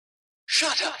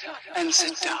Shut up and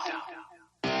sit down.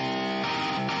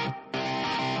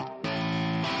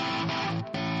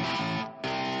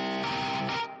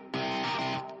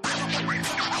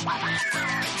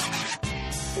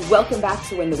 Welcome back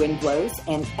to When the Wind Blows,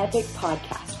 an epic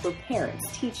podcast for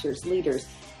parents, teachers, leaders,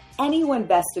 anyone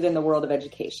vested in the world of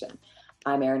education.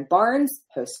 I'm Erin Barnes,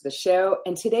 host of the show,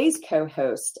 and today's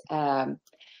co-host,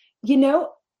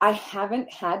 I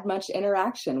haven't had much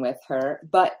interaction with her,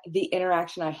 but the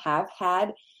interaction I have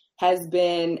had has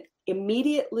been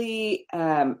immediately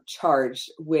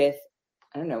charged with,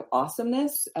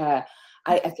 awesomeness.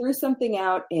 I threw something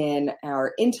out in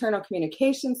our internal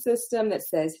communication system that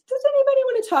says, does anybody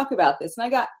want to talk about this? And I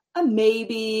got a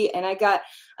maybe, and I got,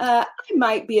 I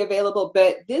might be available,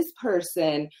 but this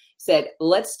person said,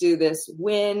 let's do this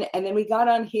when, and then we got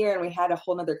on here and we had a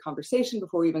whole nother conversation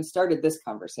before we even started this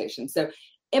conversation. So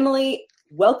Emily,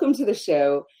 welcome to the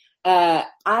show.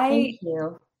 Thank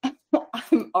you.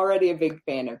 I'm already a big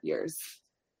fan of yours.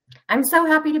 I'm so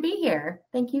happy to be here.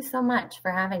 Thank you so much for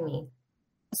having me.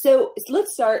 So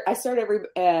let's start. I start every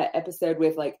episode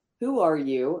with who are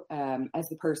you as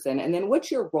the person? And then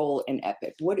what's your role in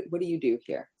EPIC? What do you do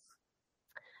here?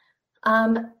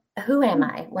 Who am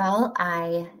I? Well,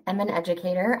 I am an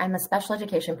educator. I'm a special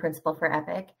education principal for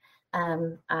EPIC.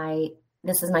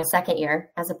 This is my second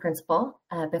year as a principal.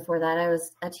 Before that, I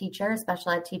was a teacher, a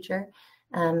special ed teacher.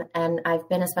 And I've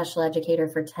been a special educator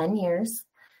for 10 years.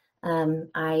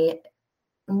 I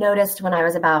noticed when I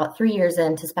was about 3 years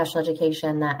into special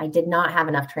education that I did not have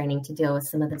enough training to deal with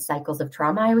some of the cycles of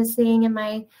trauma I was seeing in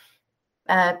my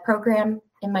program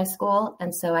in my school.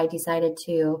 And so I decided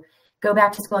to go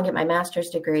back to school and get my master's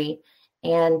degree,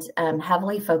 and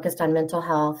heavily focused on mental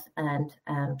health and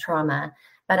trauma.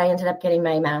 But I ended up getting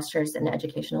my master's in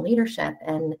educational leadership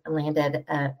and landed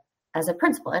as a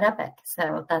principal at EPIC.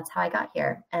 So that's how I got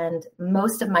here. And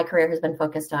most of my career has been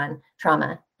focused on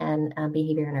trauma and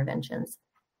behavior interventions.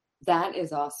 That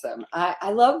is awesome.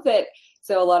 I love that.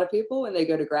 So a lot of people, when they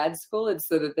go to grad school, it's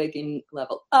so that they can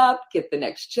level up, get the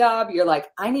next job. You're like,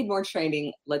 I need more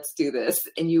training. Let's do this.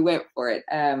 And you went for it.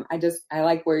 I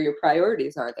like where your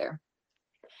priorities are there.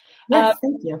 Yes,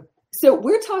 thank you. So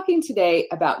we're talking today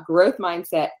about growth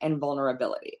mindset and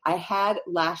vulnerability.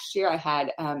 Last year, I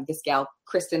had this gal,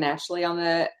 Kristen Ashley, on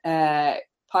the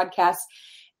podcast,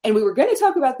 and we were going to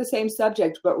talk about the same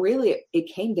subject, but really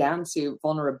it came down to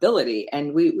vulnerability,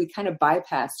 and we kind of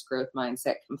bypassed growth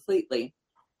mindset completely.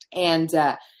 And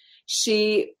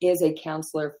she is a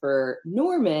counselor for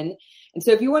Norman. And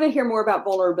so if you want to hear more about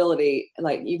vulnerability,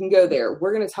 you can go there.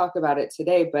 We're going to talk about it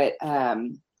today, but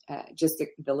just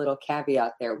the little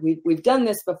caveat there. We've done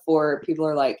this before. People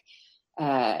are like,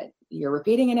 you're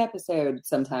repeating an episode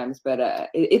sometimes, but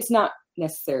it's not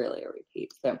necessarily a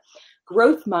repeat. So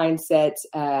growth mindset,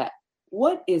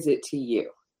 what is it to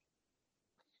you?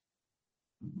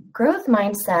 Growth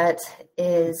mindset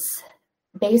is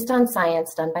based on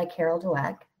science done by Carol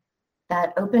Dweck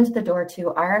that opens the door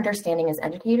to our understanding as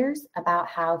educators about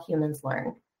how humans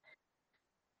learn.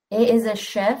 It is a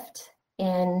shift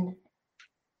in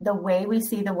the way we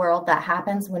see the world that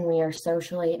happens when we are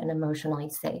socially and emotionally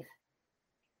safe.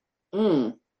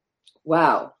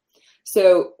 Wow.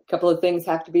 So a couple of things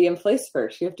have to be in place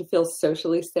first. You have to feel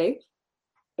socially safe,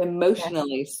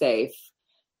 emotionally safe,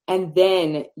 and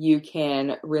then you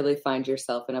can really find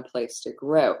yourself in a place to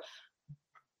grow.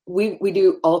 We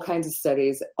do all kinds of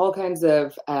studies, all kinds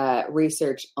of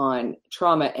research on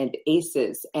trauma and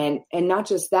ACEs, and not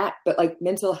just that, but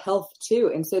mental health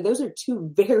too. And so those are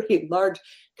two very large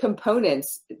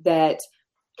components that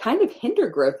kind of hinder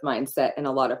growth mindset in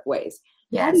a lot of ways.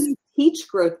 Yes. How do you teach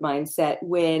growth mindset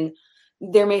when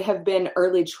there may have been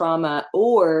early trauma,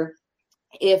 or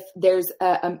if there's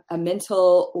a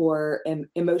mental or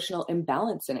emotional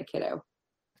imbalance in a kiddo?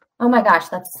 Oh my gosh,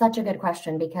 that's such a good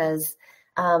question, because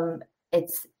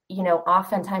it's,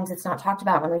 oftentimes it's not talked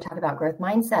about when we talk about growth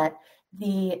mindset,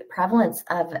 the prevalence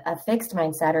of a fixed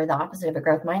mindset or the opposite of a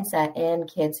growth mindset in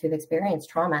kids who've experienced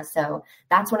trauma. So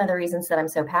that's one of the reasons that I'm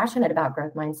so passionate about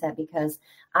growth mindset, because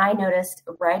I noticed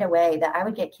right away that I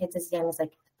would get kids as young as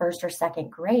first or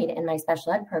second grade in my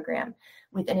special ed program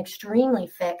with an extremely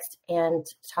fixed and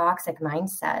toxic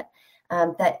mindset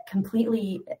that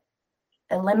completely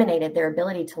eliminated their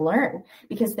ability to learn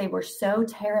because they were so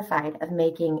terrified of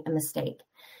making a mistake.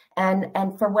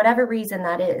 And for whatever reason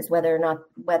that is, whether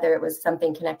it was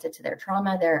something connected to their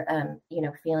trauma, their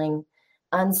feeling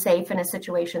unsafe in a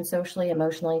situation socially,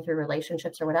 emotionally, through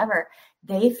relationships or whatever,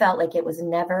 they felt like it was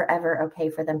never, ever okay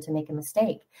for them to make a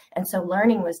mistake. And so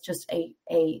learning was just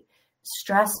a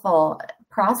stressful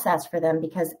process for them,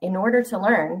 because in order to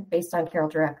learn, based on Carol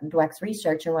Dweck's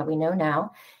research and what we know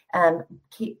now,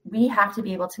 we have to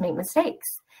be able to make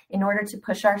mistakes in order to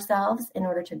push ourselves, in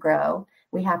order to grow.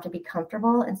 We have to be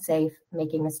comfortable and safe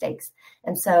making mistakes.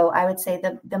 And so I would say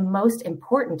the most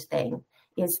important thing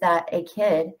is that a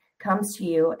kid comes to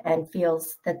you and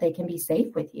feels that they can be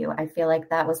safe with you. I feel like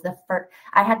that was the first.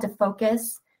 I had to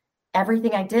focus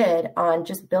everything I did on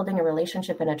just building a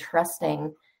relationship and a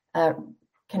trusting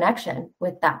connection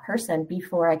with that person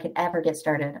before I could ever get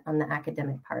started on the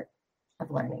academic part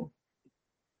of learning.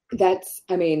 That's,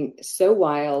 I mean, so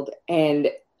wild. And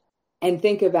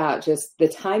think about just the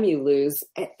time you lose.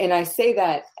 And I say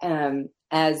that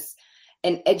as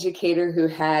an educator who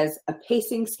has a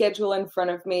pacing schedule in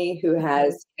front of me, who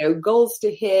has goals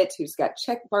to hit, who's got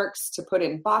check marks to put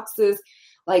in boxes.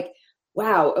 Like,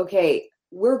 wow, okay,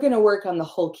 we're going to work on the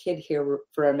whole kid here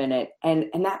for a minute. And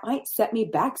that might set me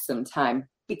back some time,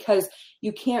 because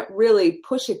you can't really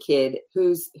push a kid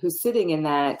who's sitting in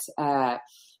that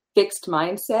fixed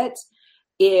mindset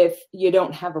if you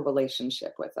don't have a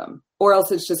relationship with them, or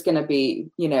else it's just going to be,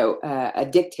 a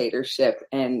dictatorship,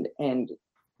 and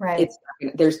right.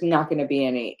 There's not going to be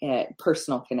any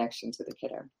personal connection to the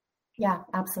kiddo. Yeah,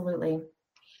 absolutely.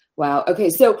 Wow. Okay.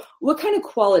 So what kind of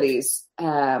qualities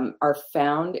are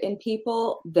found in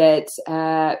people that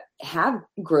have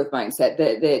growth mindset,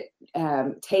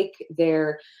 that take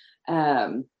their,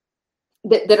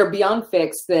 that are beyond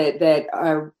fixed, that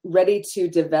are ready to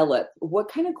develop?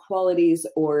 What kind of qualities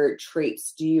or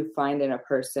traits do you find in a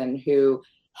person who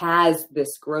has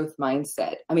this growth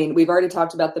mindset? I mean, we've already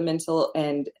talked about the mental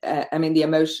and the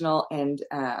emotional and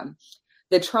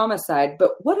the trauma side,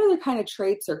 but what other kind of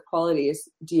traits or qualities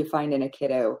do you find in a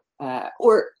kiddo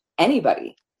or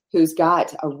anybody who's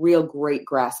got a real great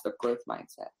grasp of growth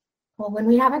mindset? Well, when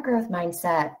we have a growth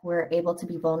mindset, we're able to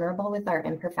be vulnerable with our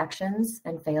imperfections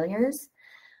and failures.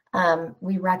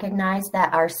 We recognize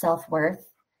that our self-worth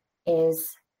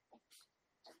is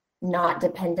not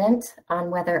dependent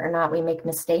on whether or not we make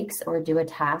mistakes or do a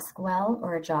task well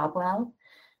or a job well.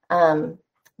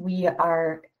 We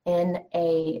are in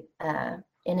a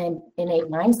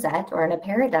mindset or in a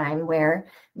paradigm where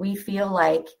we feel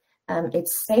like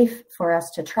it's safe for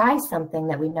us to try something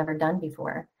that we've never done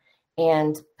before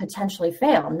and potentially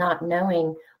fail, not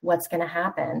knowing what's going to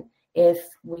happen if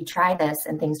we try this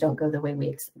and things don't go the way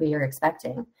we are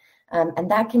expecting.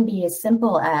 And that can be as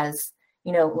simple as,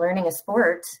 learning a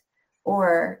sport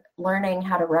or learning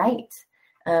how to write.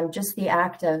 Just the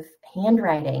act of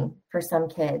handwriting for some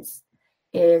kids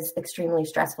is extremely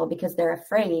stressful because they're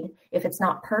afraid if it's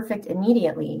not perfect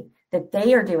immediately that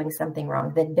they are doing something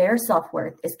wrong, that their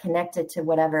self-worth is connected to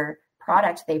whatever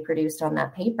product they produced on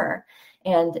that paper.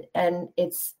 And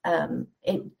it's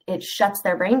it shuts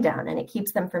their brain down and it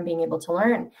keeps them from being able to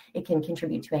learn. It can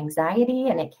contribute to anxiety,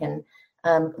 and it can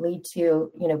lead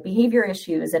to behavior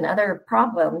issues and other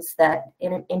problems that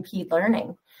impede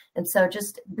learning. And so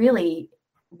just really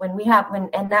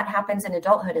and that happens in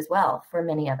adulthood as well for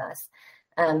many of us.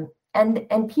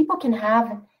 And people can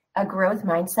have a growth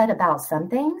mindset about some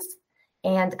things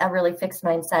and a really fixed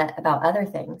mindset about other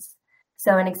things.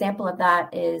 So an example of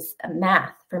that is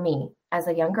math for me. As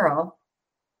a young girl,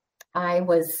 I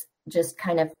was just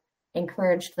kind of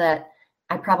encouraged that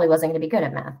I probably wasn't going to be good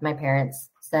at math.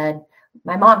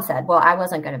 My mom said, well, I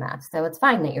wasn't good at math, so it's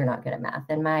fine that you're not good at math.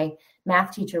 And my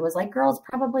math teacher was like, girls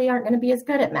probably aren't going to be as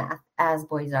good at math as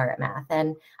boys are at math.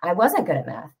 And I wasn't good at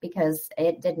math because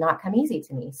it did not come easy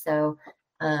to me. So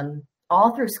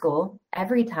all through school,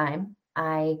 every time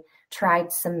I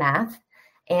tried some math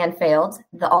and failed,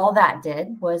 all that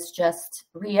did was just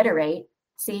reiterate,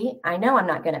 see, I know I'm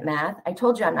not good at math. I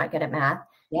told you I'm not good at math.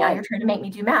 Yeah. Now you're trying to make me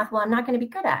do math. Well, I'm not going to be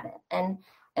good at it.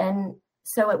 And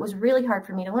so it was really hard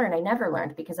for me to learn. I never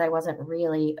learned because I wasn't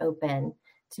really open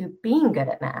to being good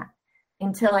at math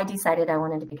until I decided I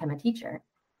wanted to become a teacher.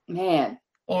 Man.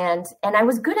 And I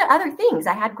was good at other things.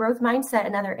 I had growth mindset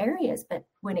in other areas, but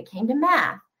when it came to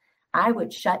math, I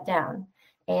would shut down.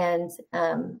 And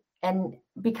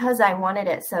because I wanted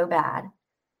it so bad,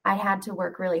 I had to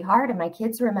work really hard. And my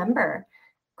kids remember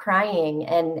crying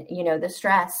and, the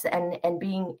stress and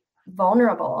being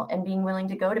vulnerable and being willing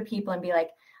to go to people and be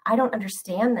like, I don't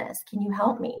understand this. Can you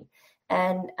help me?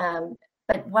 And,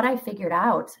 but what I figured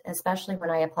out, especially when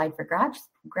I applied for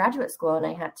graduate school and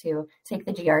I had to take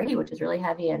the GRE, which is really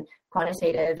heavy in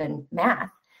quantitative and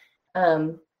math,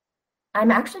 I'm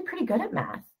actually pretty good at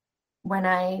math when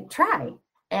I try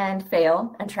and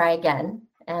fail and try again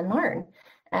and learn.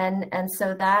 And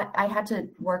so that I had to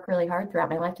work really hard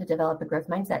throughout my life to develop a growth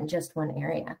mindset in just one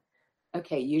area.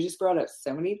 Okay, you just brought up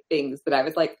so many things that I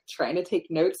was like trying to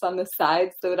take notes on the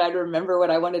side so that I'd remember what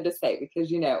I wanted to say because,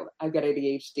 I've got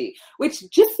ADHD, which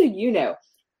just so you know,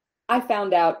 I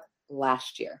found out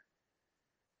last year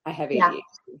I have ADHD.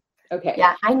 Okay.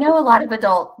 Yeah, I know a lot of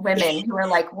adult women who are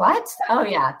like, what? Oh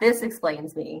yeah, this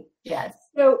explains me. Yes.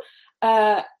 So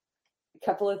a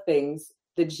couple of things.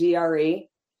 The GRE,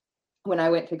 when I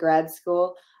went to grad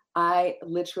school, I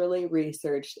literally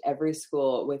researched every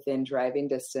school within driving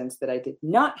distance that I did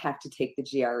not have to take the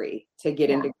GRE to get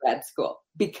into grad school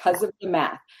because of the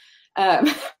math.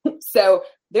 So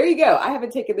there you go. I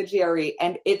haven't taken the GRE,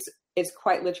 and it's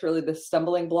quite literally the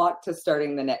stumbling block to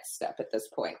starting the next step at this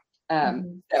point.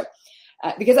 So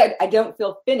because I don't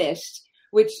feel finished,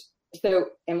 so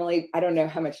Emily, I don't know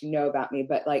how much you know about me,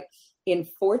 but like in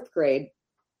 4th grade,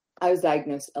 I was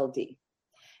diagnosed LD.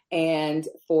 And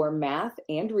for math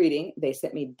and reading, they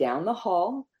sent me down the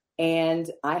hall, and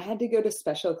I had to go to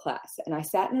special class. And I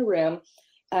sat in a room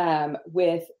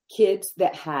with kids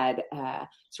that had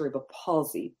cerebral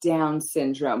palsy, Down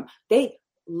syndrome. They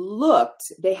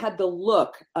had the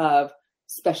look of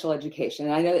special education.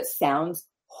 And I know that sounds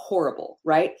horrible,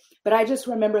 right? But I just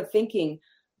remember thinking,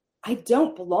 I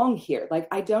don't belong here. Like,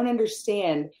 I don't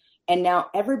understand. And now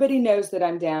everybody knows that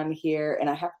I'm down here, and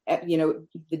I have,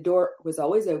 the door was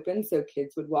always open so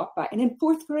kids would walk by. And in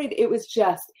 4th grade, it was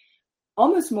just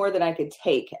almost more than I could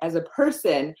take as a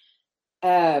person,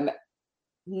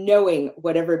 knowing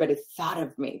what everybody thought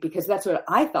of me, because that's what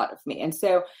I thought of me. And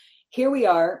so here we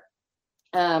are.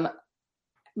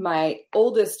 My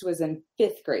oldest was in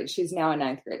 5th grade. She's now a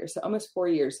 9th grader. So almost 4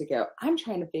 years ago, I'm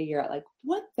trying to figure out, like,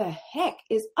 what the heck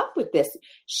is up with this?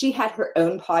 She had her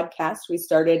own podcast. We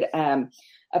started a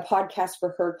podcast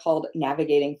for her called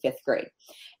Navigating 5th Grade.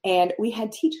 And we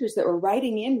had teachers that were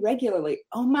writing in regularly.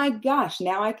 Oh my gosh,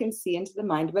 now I can see into the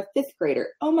mind of a 5th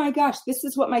grader. Oh my gosh, this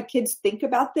is what my kids think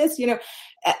about this.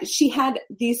 She had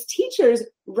these teachers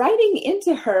writing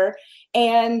into her,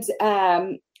 and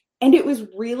it was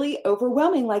really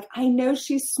overwhelming. Like, I know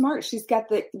she's smart. She's got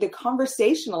the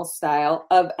conversational style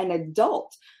of an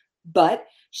adult, but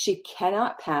she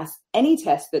cannot pass any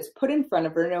test that's put in front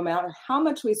of her, no matter how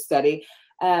much we study.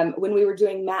 When we were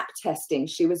doing MAP testing,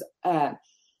 she was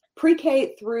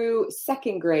pre-K through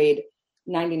 2nd grade,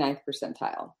 99th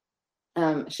percentile.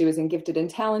 She was in gifted and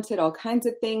talented, all kinds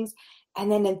of things. And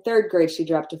then in 3rd grade, she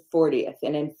dropped to 40th.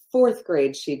 And in 4th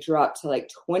grade, she dropped to like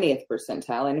 20th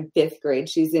percentile. And in 5th grade,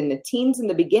 she's in the teens in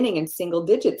the beginning and single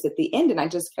digits at the end. And I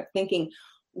just kept thinking,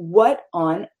 what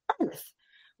on earth?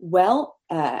 Well,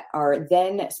 our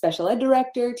then special ed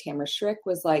director, Tamara Schrick,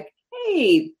 was like,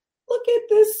 hey, look at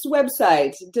this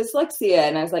website, dyslexia.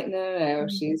 And I was like, no,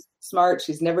 she's smart.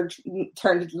 She's never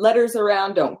turned letters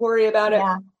around. Don't worry about it.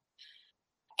 Yeah.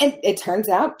 And it turns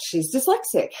out she's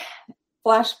dyslexic.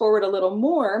 Flash forward a little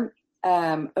more,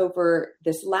 over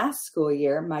this last school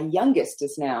year, my youngest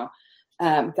is now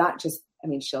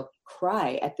she'll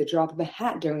cry at the drop of a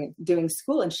hat doing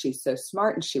school. And she's so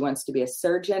smart, and she wants to be a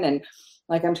surgeon. And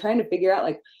like, I'm trying to figure out,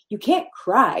 like, you can't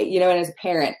cry, and as a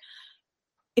parent,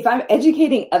 if I'm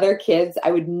educating other kids,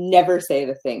 I would never say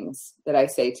the things that I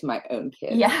say to my own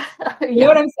kids. Yeah. You know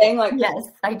what I'm saying? Like, yes,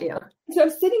 I do. So I'm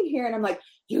sitting here and I'm like,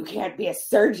 you can't be a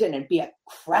surgeon and be a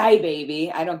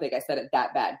crybaby. I don't think I said it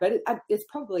that bad, but it's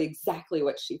probably exactly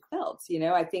what she felt.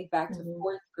 I think back to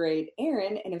 4th grade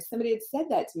Erin, and if somebody had said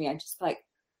that to me, I'd just like,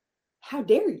 how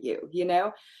dare you,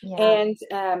 Yeah. And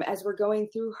as we're going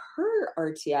through her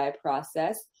RTI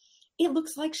process, it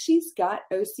looks like she's got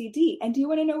OCD. And do you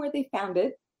want to know where they found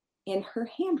it? In her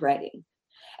handwriting.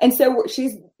 And so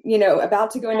she's,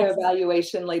 about to go into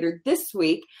evaluation later this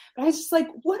week. But I was just like,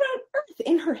 what on earth?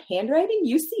 In her handwriting?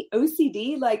 You see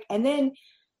OCD? And then,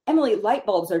 Emily, light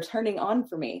bulbs are turning on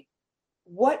for me.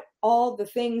 What all the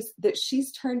things that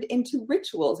she's turned into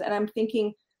rituals? And I'm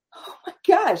thinking, oh my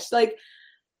gosh,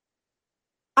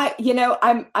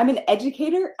 I'm an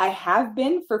educator. I have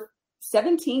been for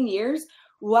 17 years.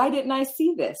 Why didn't I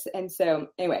see this? And so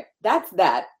anyway, that's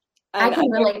that. I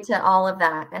can relate to all of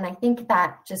that. And I think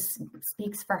that just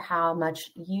speaks for how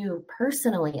much you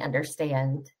personally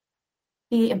understand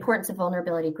the importance of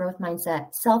vulnerability, growth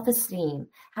mindset, self-esteem,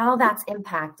 how that's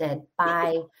impacted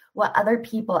by what other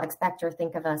people expect or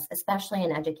think of us, especially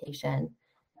in education.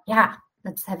 Yeah,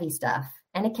 that's heavy stuff.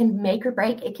 And it can make or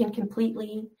break. It can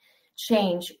completely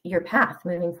change your path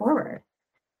moving forward.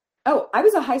 Oh, I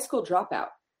was a high school dropout.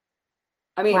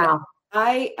 I mean, wow.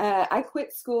 I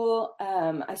quit school.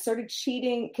 I started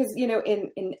cheating because,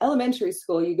 in elementary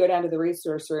school, you go down to the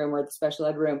resource room or the special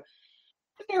ed room.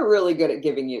 They're really good at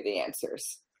giving you the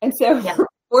answers. And so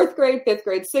 4th grade, 5th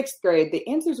grade, 6th grade, the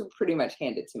answers were pretty much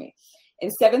handed to me. In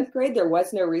 7th grade, there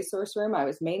was no resource room. I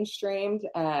was mainstreamed.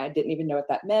 I didn't even know what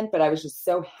that meant, but I was just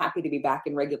so happy to be back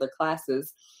in regular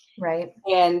classes. Right.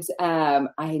 And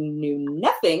I knew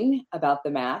nothing about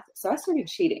the math, so I started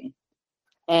cheating.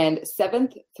 And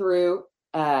 7th through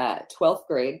 12th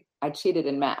grade, I cheated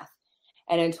in math.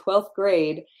 And in 12th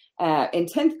grade, in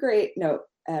 10th grade,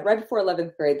 right before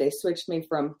 11th grade, they switched me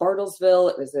from Bartlesville.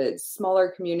 It was a smaller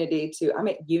community I'm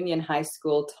at Union High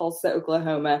School, Tulsa,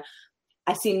 Oklahoma.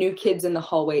 I see new kids in the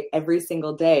hallway every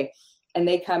single day. And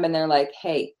they come and they're like,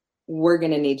 hey, we're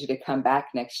going to need you to come back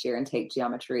next year and take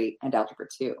geometry and algebra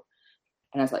 2.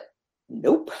 And I was like,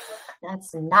 nope.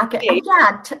 That's not good.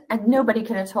 And nobody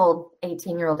could have told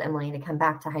 18-year-old Emily to come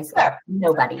back to high school.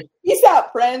 Nobody. Peace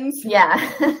out, friends.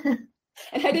 Yeah.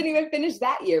 And I didn't even finish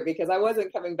that year because I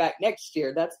wasn't coming back next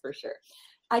year. That's for sure.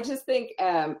 I just think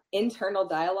internal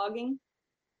dialoguing,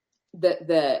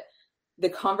 the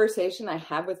conversation I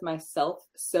have with myself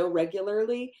so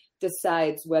regularly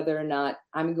decides whether or not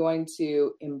I'm going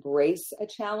to embrace a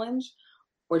challenge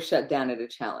or shut down at a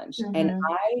challenge. Mm-hmm. And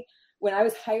when I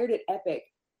was hired at Epic,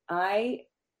 I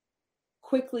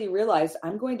quickly realized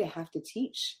I'm going to have to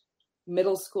teach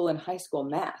middle school and high school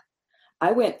math.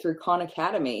 I went through Khan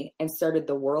Academy and started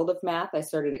the world of math. I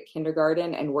started at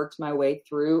kindergarten and worked my way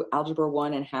through Algebra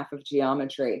 1 and half of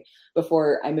geometry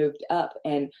before I moved up.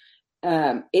 And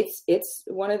it's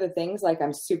one of the things like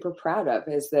I'm super proud of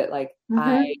is that like mm-hmm.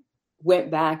 I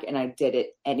went back and I did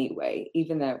it anyway,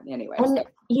 even though anyway. And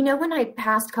when I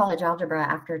passed college algebra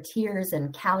after tears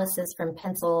and calluses from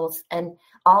pencils and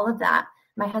all of that,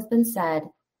 my husband said,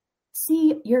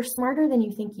 see, you're smarter than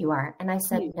you think you are. And I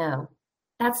said, no,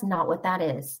 that's not what that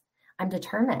is. I'm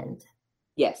determined.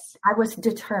 Yes. I was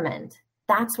determined.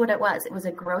 That's what it was. It was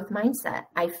a growth mindset.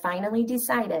 I finally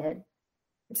decided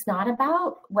it's not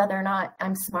about whether or not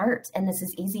I'm smart and this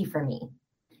is easy for me.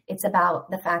 It's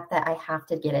about the fact that I have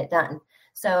to get it done.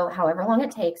 So however long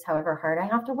it takes, however hard I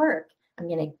have to work, I'm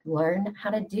going to learn how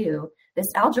to do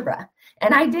this algebra.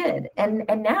 And I did. And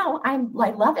now I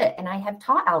love it. And I have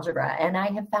taught algebra and I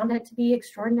have found it to be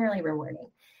extraordinarily rewarding.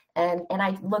 And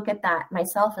I look at that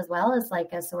myself as well as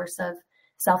like a source of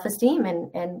self-esteem.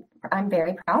 And I'm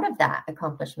very proud of that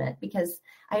accomplishment because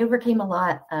I overcame a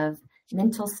lot of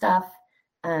mental stuff,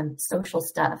 social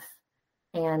stuff,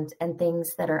 and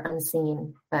things that are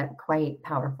unseen, but quite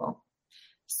powerful.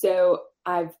 So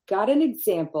I've got an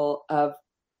example of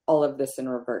all of this in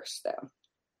reverse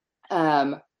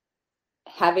though.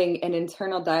 Having an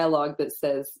internal dialogue that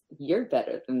says, you're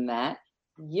better than that.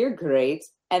 You're great.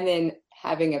 And then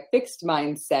having a fixed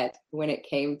mindset when it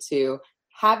came to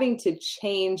having to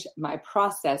change my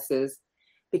processes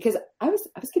because I was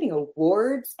getting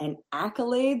awards and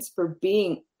accolades for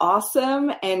being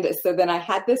awesome. And so then I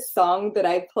had this song that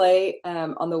I play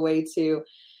on the way to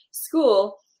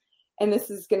school. And this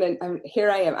is here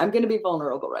I am. I'm going to be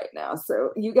vulnerable right now.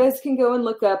 So you guys can go and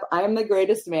look up I Am the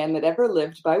Greatest Man That Ever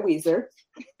Lived by Weezer.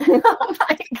 Oh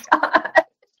my God.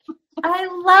 I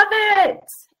love it.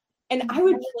 And I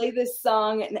would play this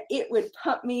song and it would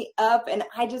pump me up. And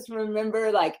I just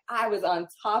remember like I was on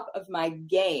top of my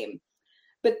game.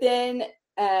 But then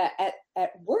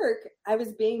at work, I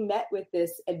was being met with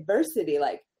this adversity,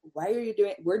 like, why are you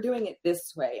we're doing it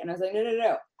this way. And I was like,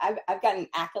 no. I've gotten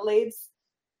accolades.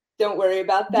 Don't worry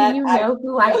about that. Do you know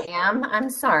who I am? I'm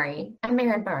sorry. I'm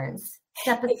Erin Barnes.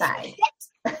 Step aside.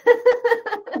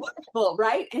 Well,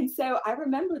 right. And so I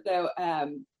remember though,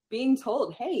 being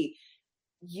told, hey,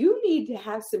 you need to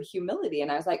have some humility.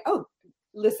 And I was like, oh,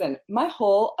 listen, my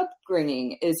whole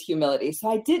upbringing is humility.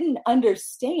 So I didn't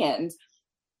understand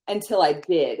until I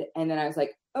did. And then I was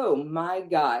like, oh my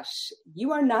gosh,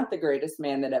 you are not the greatest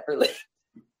man that ever lived.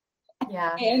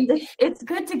 Yeah. And it's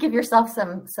good to give yourself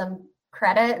some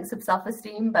credit and some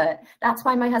self-esteem, but that's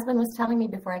why my husband was telling me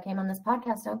before I came on this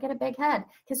podcast, don't get a big head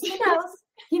because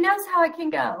he knows how it can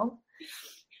go.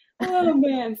 Oh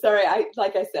man, sorry.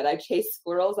 Like I said, I chase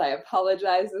squirrels. I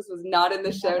apologize. This was not in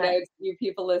the show notes. You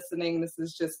people listening, this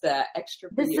is just extra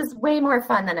for This you. is way more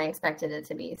fun than I expected it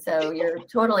to be. So you're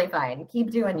totally fine.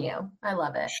 Keep doing you. I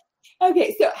love it.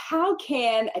 Okay, so how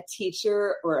can a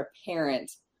teacher or a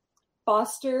parent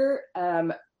foster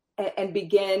and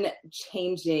begin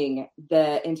changing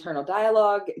the internal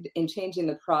dialogue and changing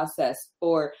the process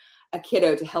for a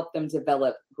kiddo to help them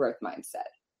develop growth mindset?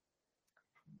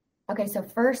 Okay, so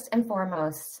first and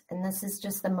foremost, and this is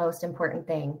just the most important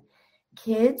thing,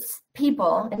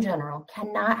 people in general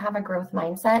cannot have a growth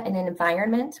mindset in an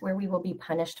environment where we will be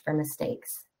punished for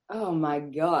mistakes. Oh my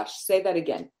gosh, say that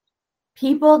again.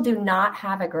 People do not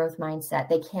have a growth mindset.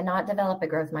 They cannot develop a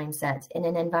growth mindset in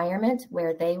an environment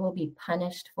where they will be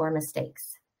punished for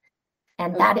mistakes.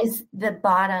 And that is the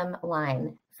bottom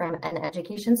line from an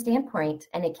education standpoint,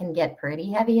 and it can get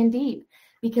pretty heavy and deep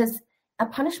because a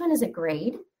punishment is a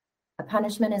grade. A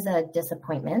punishment is a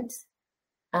disappointment.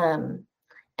 And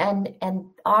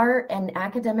our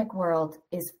academic world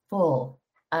is full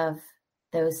of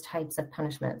those types of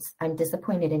punishments. I'm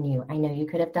disappointed in you. I know you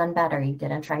could have done better. You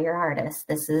didn't try your hardest.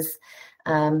 This is,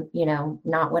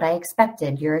 not what I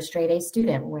expected. You're a straight A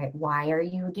student. Why are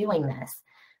you doing this?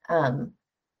 And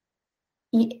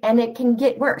it can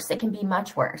get worse. It can be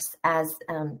much worse, as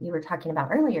you were talking about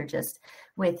earlier, just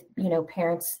with,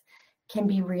 parents can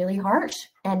be really harsh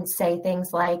and say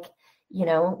things like,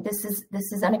 this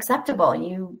is unacceptable.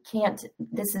 You can't,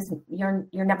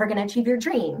 you're never going to achieve your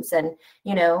dreams. And,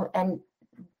 and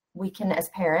we can, as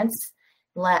parents,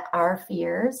 let our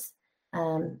fears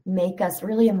make us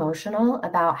really emotional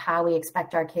about how we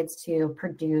expect our kids to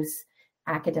produce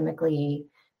academically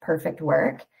perfect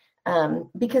work.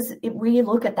 Because we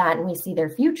look at that and we see their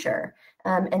future.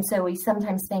 And so we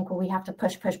sometimes think, well, we have to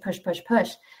push,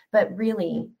 but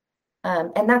really,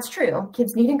 and that's true.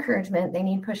 Kids need encouragement. They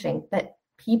need pushing, but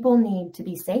people need to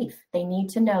be safe. They need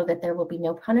to know that there will be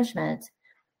no punishment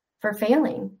for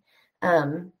failing.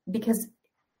 Because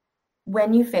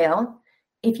when you fail,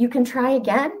 if you can try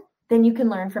again, then you can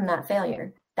learn from that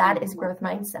failure. That is growth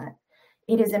mindset.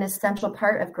 It is an essential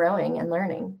part of growing and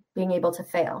learning, being able to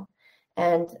fail.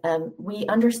 And we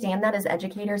understand that as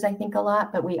educators, I think, a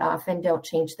lot, but we often don't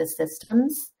change the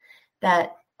systems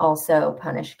that also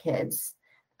punish kids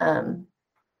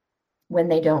when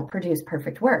they don't produce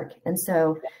perfect work. And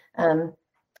so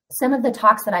some of the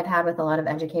talks that I've had with a lot of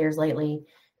educators lately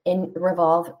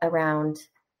revolve around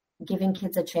giving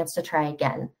kids a chance to try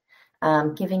again,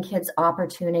 giving kids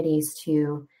opportunities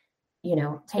to,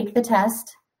 take the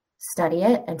test, study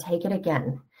it, and take it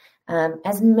again.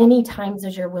 As many times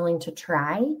as you're willing to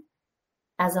try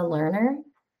as a learner,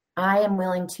 I am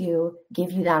willing to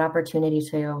give you that opportunity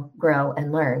to grow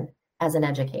and learn as an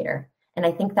educator. And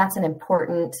I think that's an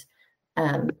important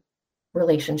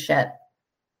relationship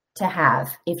to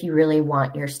have if you really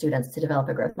want your students to develop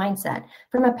a growth mindset.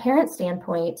 From a parent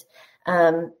standpoint,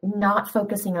 not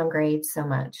focusing on grades so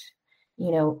much,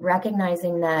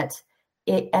 recognizing that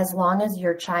as long as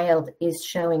your child is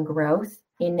showing growth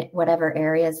in whatever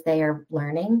areas they are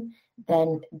learning,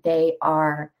 then they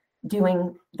are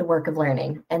doing the work of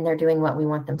learning and they're doing what we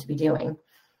want them to be doing.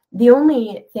 The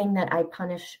only thing that I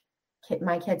punish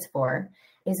my kids for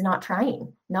is not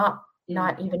trying, not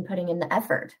even putting in the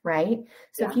effort, right?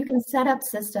 So if you can set up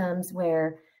systems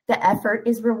where the effort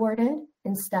is rewarded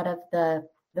instead of the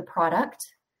product,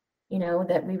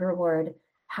 that we reward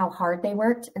how hard they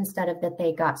worked instead of that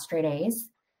they got straight A's,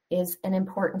 is an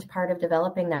important part of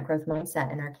developing that growth mindset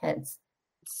in our kids.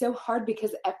 It's so hard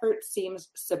because effort seems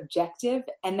subjective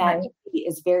and that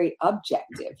is very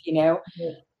objective,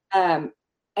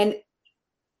 and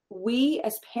we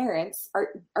as parents,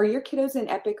 are your kiddos in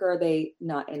EPIC or are they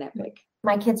not in EPIC?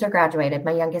 My kids are graduated.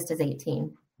 My youngest is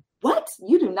 18. What?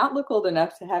 You do not look old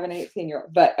enough to have an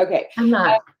 18-year-old, but okay. I'm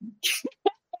not.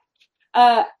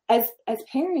 As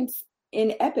parents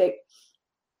in EPIC,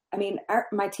 I mean,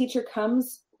 my teacher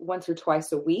comes once or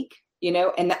twice a week, and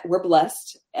that we're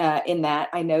blessed in that.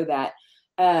 I know that.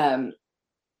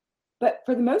 But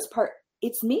for the most part,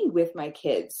 it's me with my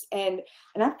kids. And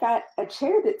I've got a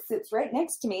chair that sits right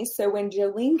next to me. So when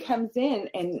Jolene comes in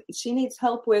and she needs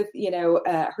help with,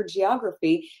 her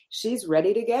geography, she's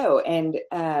ready to go. And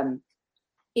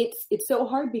it's so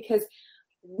hard because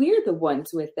we're the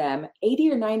ones with them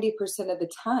 80 or 90% of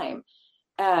the time.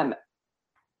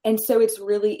 And so it's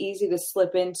really easy to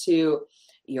slip into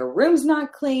your room's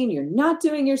not clean, you're not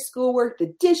doing your schoolwork,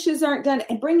 the dishes aren't done,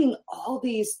 and bringing all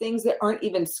these things that aren't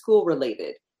even school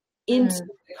related into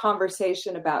the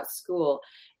conversation about school.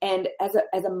 And as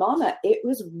a mama, it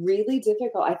was really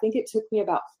difficult. I think it took me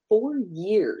about 4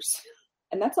 years,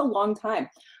 and that's a long time,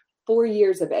 4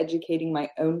 years of educating my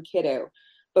own kiddo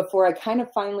before I kind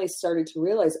of finally started to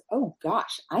realize, oh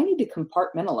gosh, I need to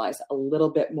compartmentalize a little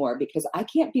bit more because I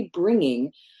can't be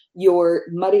bringing your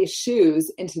muddy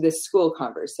shoes into this school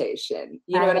conversation.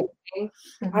 You know what I'm saying?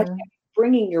 Mm-hmm. I can't be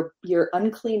bringing your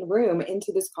unclean room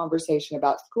into this conversation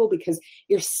about school because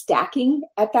you're stacking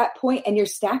at that point and you're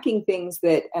stacking things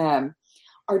that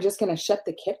are just going to shut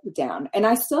the kid down. And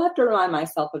I still have to remind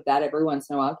myself of that every once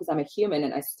in a while because I'm a human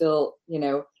and I still,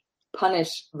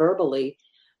 punish verbally.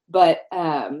 But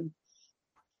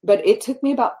it took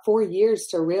me about 4 years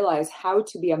to realize how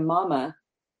to be a mama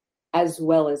as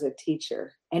well as a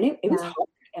teacher. And it was hard,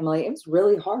 Emily. It was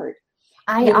really hard.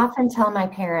 I often tell my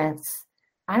parents,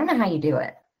 I don't know how you do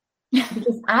it.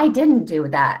 Because I didn't do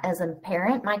that as a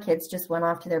parent. My kids just went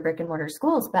off to their brick and mortar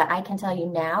schools. But I can tell you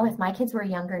now, if my kids were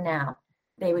younger now,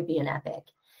 they would be an EPIC.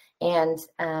 And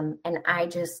I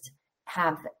just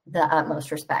have the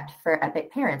utmost respect for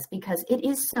Epic parents, because it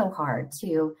is so hard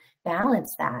to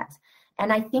balance that.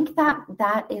 And I think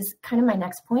that is kind of my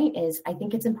next point is I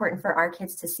think it's important for our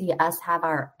kids to see us have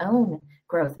our own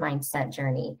growth mindset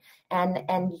journey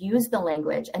and use the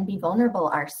language and be vulnerable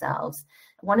ourselves.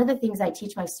 One of the things I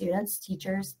teach my students,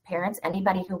 teachers, parents,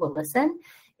 anybody who will listen,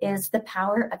 is the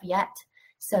power of yet.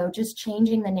 So just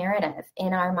changing the narrative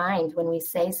in our mind when we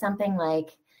say something like,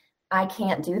 I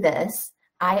can't do this,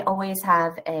 I always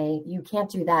have you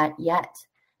can't do that yet.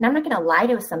 And I'm not going to lie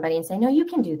to somebody and say, no, you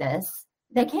can do this.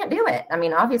 They can't do it. I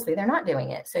mean, obviously they're not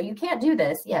doing it. So you can't do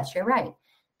this. Yes, you're right.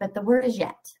 But the word is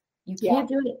yet. You can't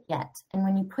do it yet. And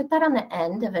when you put that on the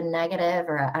end of a negative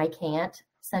or a I can't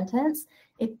sentence,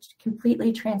 it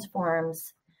completely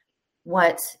transforms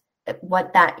what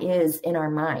that is in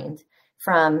our mind,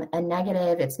 from a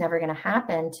negative, it's never going to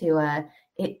happen, to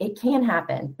it can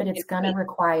happen, but it's going to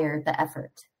require the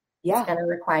effort. Yeah. It's going to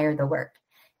require the work.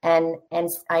 And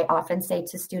I often say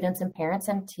to students and parents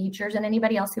and teachers and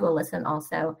anybody else who will listen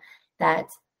also that,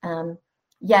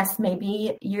 yes,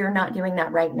 maybe you're not doing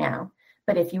that right now,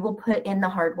 but if you will put in the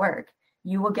hard work,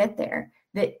 you will get there.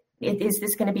 Is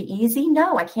this going to be easy?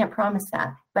 No, I can't promise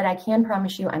that, but I can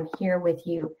promise you I'm here with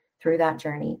you through that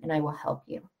journey and I will help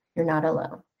you. You're not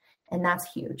alone. And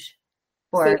that's huge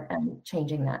for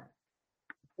changing that.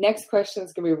 Next question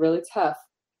is going to be really tough.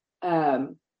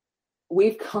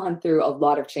 We've gone through a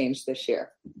lot of change this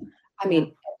year. I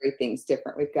mean, everything's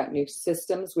different. We've got new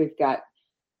systems. We've got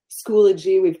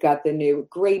Schoology. We've got the new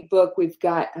grade book. We've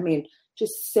got,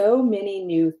 just so many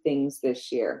new things this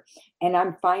year. And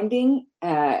I'm finding,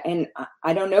 and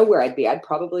I don't know where I'd be. I'd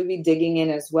probably be digging in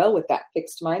as well with that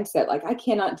fixed mindset. Like, I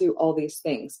cannot do all these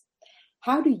things.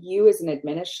 How do you as an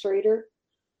administrator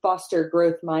foster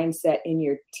growth mindset in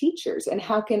your teachers? And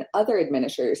how can other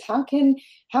administrators, how can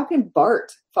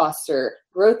Bart foster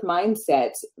growth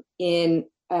mindsets in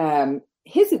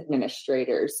his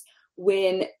administrators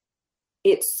when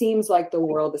it seems like the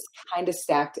world is kind of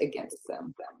stacked against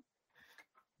them?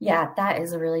 Yeah, that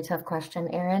is a really tough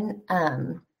question, Erin.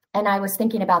 And I was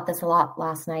thinking about this a lot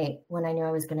last night when I knew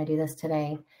I was going to do this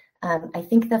today. I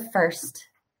think the first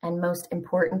and most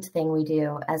important thing we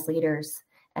do as leaders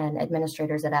and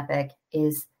administrators at Epic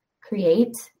is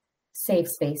create safe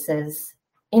spaces,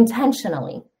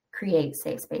 intentionally create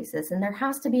safe spaces. And there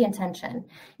has to be intention.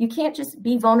 You can't just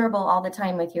be vulnerable all the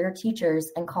time with your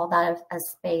teachers and call that a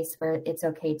space where it's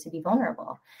okay to be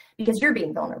vulnerable, because you're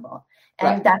being vulnerable.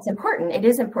 And that's important. It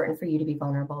is important for you to be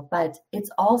vulnerable, but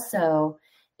it's also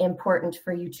important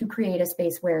for you to create a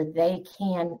space where they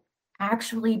can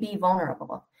actually be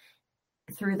vulnerable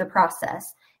through the process.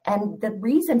 And the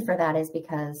reason for that is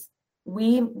because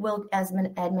we will, as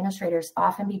administrators,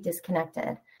 often be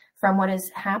disconnected from what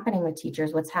is happening with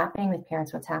teachers, what's happening with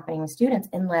parents, what's happening with students,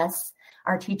 unless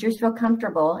our teachers feel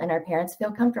comfortable and our parents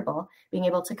feel comfortable being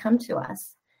able to come to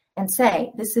us and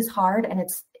say, this is hard and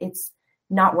it's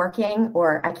not working,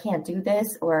 or I can't do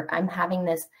this, or I'm having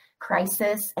this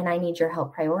crisis and I need your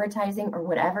help prioritizing, or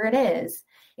whatever it is.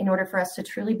 In order for us to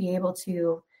truly be able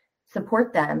to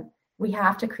support them, we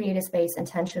have to create a space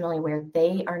intentionally where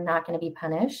they are not going to be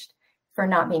punished for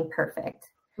not being perfect.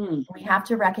 We have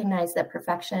to recognize that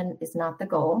perfection is not the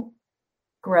goal.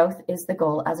 Growth is the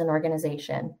goal as an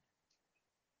organization.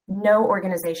 No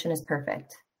organization is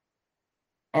perfect.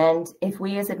 And if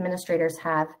we as administrators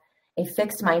have a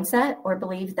fixed mindset or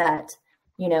believe that,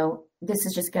 this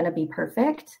is just going to be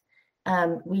perfect,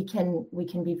 we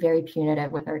can be very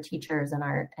punitive with our teachers and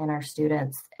our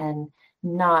students, and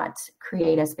not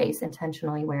create a space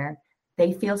intentionally where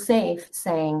they feel safe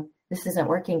saying, this isn't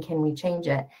working, can we change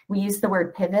it? We use the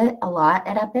word pivot a lot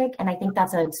at Epic, and I think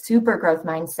that's a super growth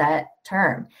mindset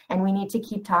term. And we need to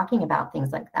keep talking about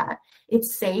things like that.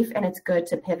 It's safe and it's good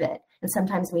to pivot. And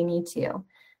sometimes we need to.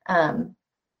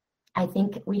 I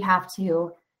think we have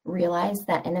to realize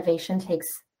that innovation takes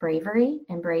bravery,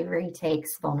 and bravery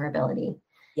takes vulnerability.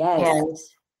 Yes.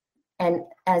 And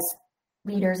as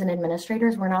leaders and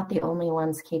administrators, we're not the only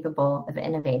ones capable of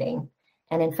innovating.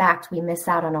 And in fact, we miss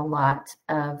out on a lot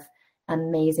of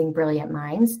amazing, brilliant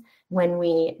minds when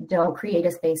we don't create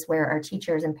a space where our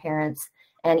teachers and parents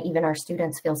and even our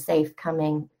students feel safe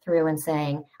coming through and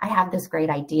saying, I have this great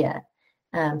idea.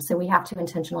 So we have to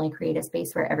intentionally create a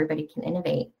space where everybody can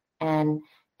innovate. And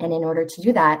in order to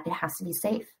do that, it has to be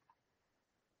safe.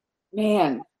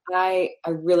 Man, I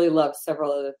really love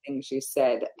several of the things you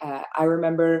said. I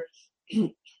remember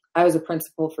I was a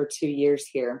principal for 2 years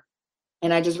here.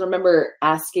 And I just remember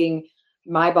asking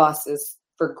my bosses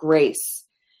for grace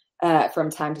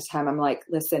from time to time. I'm like,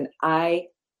 listen, I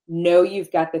know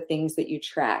you've got the things that you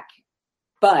track,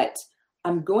 but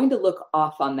I'm going to look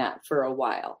off on that for a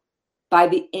while. By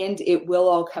the end, it will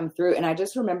all come through. And I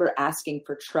just remember asking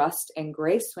for trust and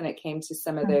grace when it came to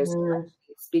some of those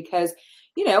questions, because,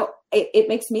 you know, it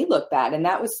makes me look bad. And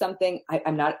that was something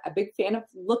I'm not a big fan of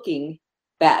looking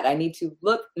bad. I need to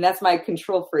look, and that's my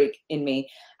control freak in me.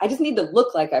 I just need to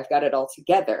look like I've got it all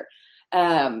together.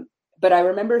 But I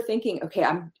remember thinking, okay,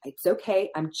 it's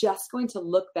okay. I'm just going to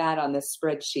look bad on this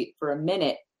spreadsheet for a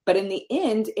minute. But in the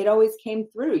end, it always came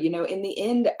through. You know, in the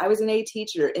end, I was an A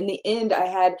teacher. In the end, I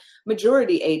had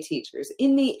majority A teachers.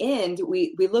 In the end,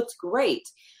 we looked great.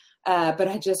 But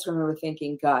I just remember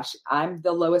thinking, gosh, I'm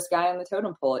the lowest guy on the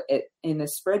totem pole in the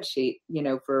spreadsheet, you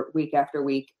know, for week after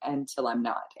week until I'm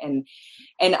not. And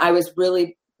I was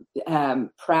really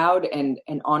proud and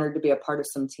honored to be a part of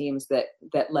some teams that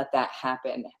let that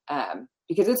happen,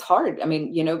 because it's hard. I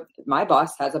mean, you know, my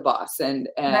boss has a boss, and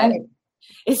right.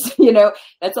 It's, you know,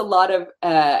 that's a lot of,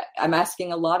 I'm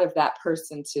asking a lot of that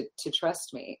person to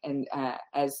trust me. And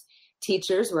as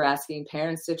teachers, we're asking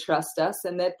parents to trust us,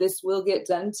 and that this will get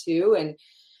done too.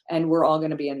 And we're all going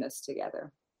to be in this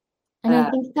together. And I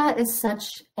think that is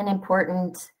such an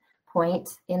important point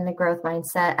in the growth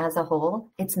mindset as a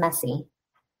whole. It's messy.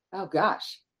 Oh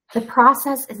gosh. The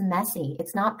process is messy.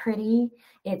 It's not pretty.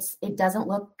 It doesn't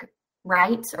look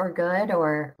right or good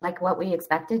or like what we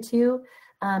expected to.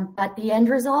 But the end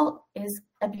result is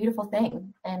a beautiful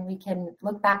thing, and we can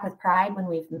look back with pride when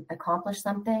we've accomplished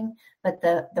something. But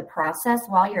the process,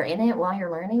 while you're in it, while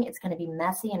you're learning, it's going to be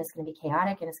messy, and it's going to be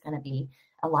chaotic, and it's going to be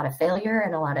a lot of failure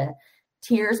and a lot of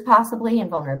tears possibly, and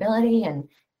vulnerability, and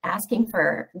asking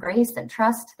for grace and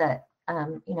trust that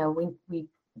you know, we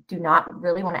do not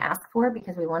really want to ask for,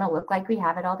 because we want to look like we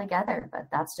have it all together. But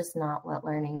that's just not what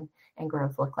learning and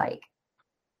growth look like.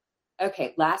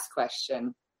 Okay, last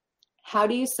question. How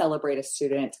do you celebrate a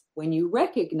student when you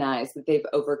recognize that they've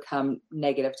overcome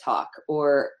negative talk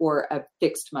or a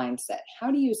fixed mindset? How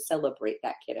do you celebrate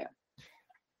that kiddo?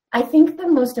 I think the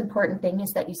most important thing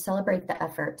is that you celebrate the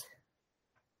effort.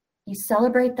 You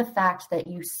celebrate the fact that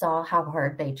you saw how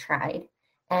hard they tried.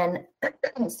 And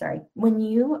sorry, when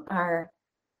you are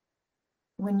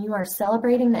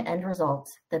celebrating the end result,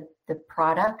 the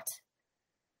product,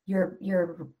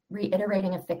 you're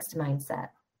reiterating a fixed mindset.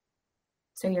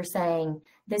 So you're saying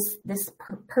this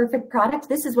perfect product,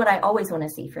 this is what I always want to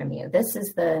see from you. This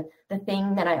is the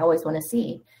thing that I always want to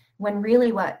see. When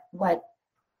really what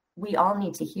we all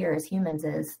need to hear as humans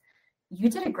is, you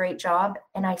did a great job,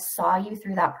 and I saw you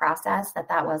through that process,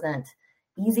 that wasn't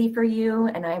easy for you,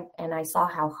 and I saw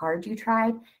how hard you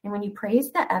tried. And when you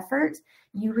praise the effort,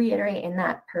 you reiterate in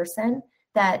that person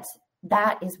that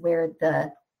is where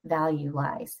the value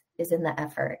lies, is in the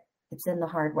effort. It's in the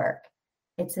hard work.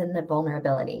 It's in the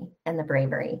vulnerability and the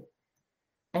bravery,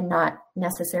 and not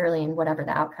necessarily in whatever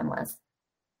the outcome was.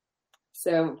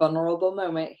 So, vulnerable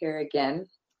moment here again.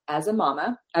 As a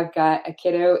mama, I've got a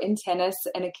kiddo in tennis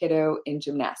and a kiddo in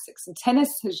gymnastics. And tennis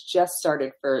has just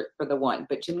started for the one,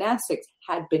 but gymnastics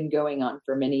had been going on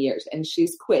for many years, and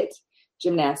she's quit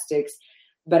gymnastics.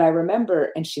 But I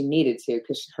remember, and she needed to,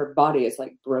 because her body is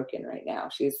like broken right now.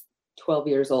 She's 12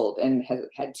 years old and has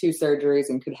had 2 surgeries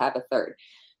and could have a third.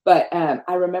 But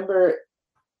I remember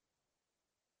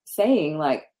saying,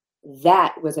 like,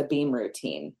 that was a beam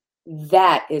routine.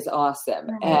 That is awesome.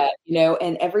 Right. You know,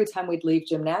 and every time we'd leave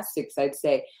gymnastics, I'd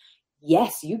say,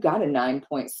 yes, you got a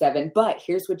 9.7, but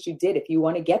here's what you did if you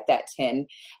want to get that 10.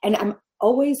 And I'm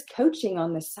always coaching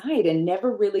on the side and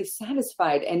never really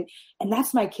satisfied. And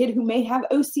that's my kid who may have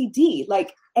OCD.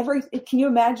 Like, can you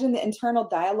imagine the internal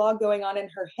dialogue going on in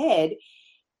her head?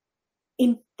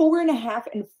 In 4.5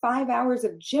 and 5 hours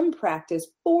of gym practice,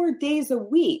 4 days a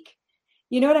week.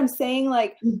 You know what I'm saying?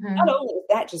 Like, not only is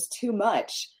that just too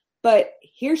much, but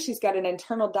here she's got an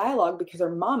internal dialogue because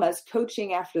her mama's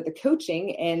coaching after the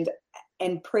coaching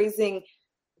and praising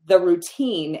the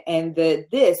routine and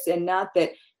this, and not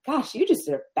that, gosh, you just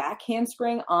did a back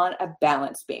handspring on a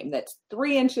balance beam that's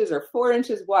 3 inches or 4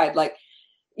 inches wide. Like,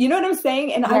 you know what I'm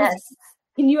saying? And yes.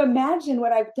 Can you imagine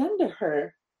what I've done to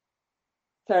her?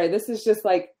 Sorry, this is just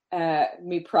like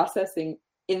me processing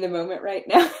in the moment right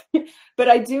now. But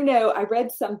I do know, I read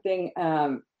something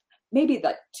maybe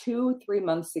like 2-3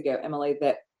 months ago, Emily,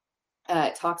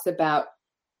 that talks about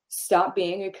stop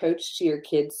being a coach to your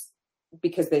kids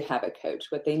because they have a coach.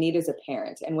 What they need is a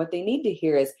parent. And what they need to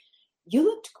hear is, you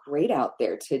looked great out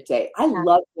there today. I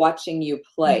love watching you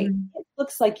play. It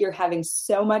looks like you're having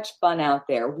so much fun out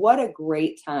there. What a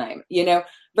great time, you know,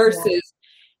 versus,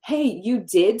 hey, you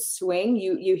did swing,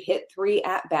 you hit 3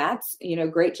 at bats, you know,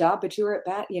 great job, but you were at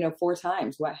bat, you know, 4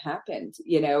 times. What happened?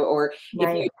 You know, or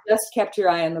if you just kept your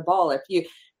eye on the ball, if you,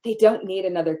 they don't need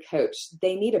another coach.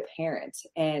 They need a parent.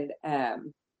 And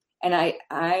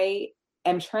I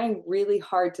am trying really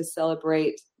hard to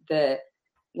celebrate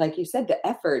like you said, the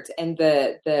effort and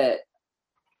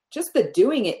just the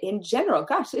doing it in general.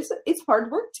 Gosh, it's hard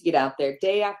work to get out there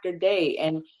day after day.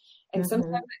 And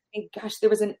sometimes I think, gosh, there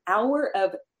was an hour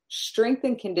of strength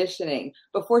and conditioning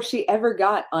before she ever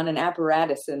got on an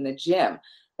apparatus in the gym.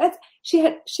 She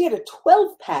had a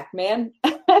 12-pack, man.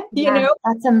 you know,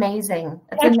 that's amazing.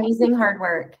 That's amazing hard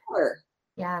work.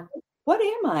 Yeah. What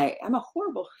am I? I'm a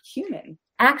horrible human.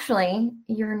 Actually,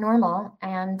 you're normal,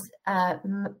 and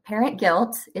parent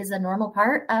guilt is a normal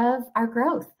part of our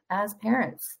growth as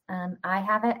parents. I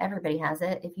have it. Everybody has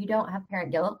it. If you don't have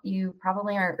parent guilt, you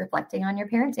probably aren't reflecting on your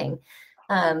parenting.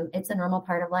 It's a normal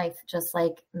part of life, just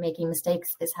like making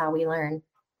mistakes is how we learn.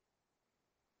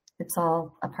 It's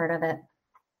all a part of it.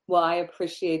 Well, I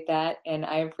appreciate that, and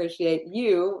I appreciate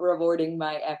you rewarding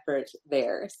my effort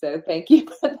there. So thank you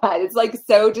for that. It's like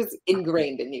so just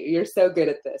ingrained in you. You're so good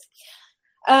at this.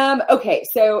 Okay,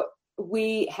 so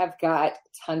we have got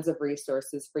tons of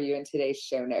resources for you in today's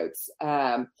show notes.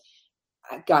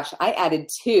 Gosh, I added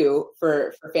 2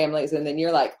 for families, and then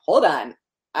you're like, hold on,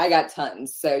 I got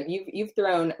tons. So you've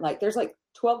thrown there's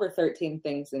 12 or 13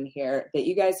 things in here that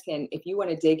you guys can, if you want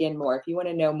to dig in more, if you want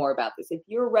to know more about this, if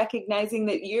you're recognizing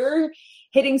that you're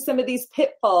hitting some of these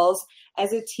pitfalls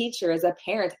as a teacher, as a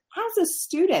parent, as a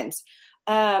student,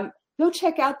 go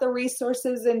check out the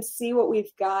resources and see what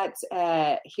we've got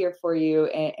here for you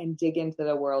and dig into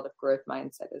the world of growth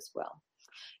mindset as well.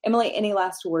 Emily, any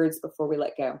last words before we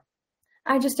let go?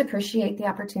 I just appreciate the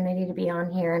opportunity to be on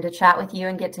here and to chat with you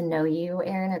and get to know you,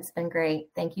 Erin. It's been great.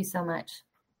 Thank you so much.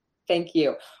 Thank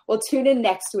you. Well, tune in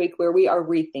next week where we are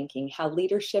rethinking how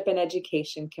leadership and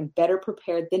education can better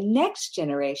prepare the next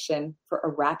generation for a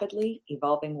rapidly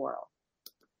evolving world.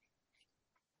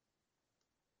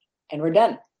 And we're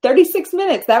done. 36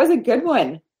 minutes. That was a good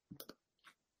one.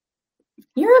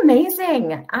 You're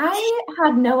amazing. I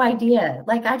had no idea.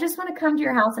 I just want to come to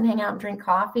your house and hang out and drink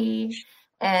coffee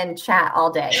and chat all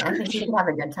day. I think you can have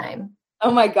a good time. Oh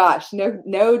my gosh,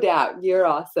 no doubt. You're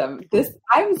awesome.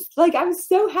 I'm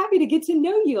so happy to get to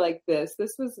know you like this.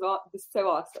 This is so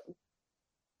awesome.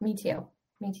 Me too.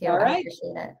 All right. I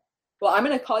appreciate it. Well, I'm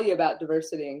going to call you about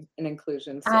diversity and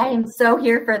inclusion. I am so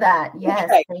here for that. Yes,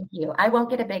 okay. Thank you. I won't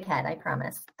get a big head, I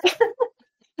promise.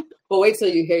 Well, wait till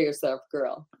you hear yourself,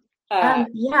 girl.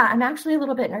 Yeah, I'm actually a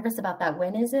little bit nervous about that.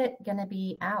 When is it going to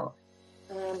be out?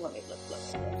 Let me look.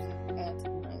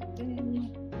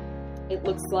 It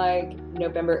looks like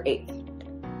November 8th.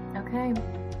 Okay.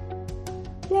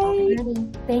 Yay.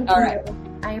 Alrighty. Thank you. All right.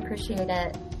 I appreciate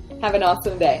it. Have an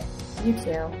awesome day. You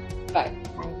too. Bye.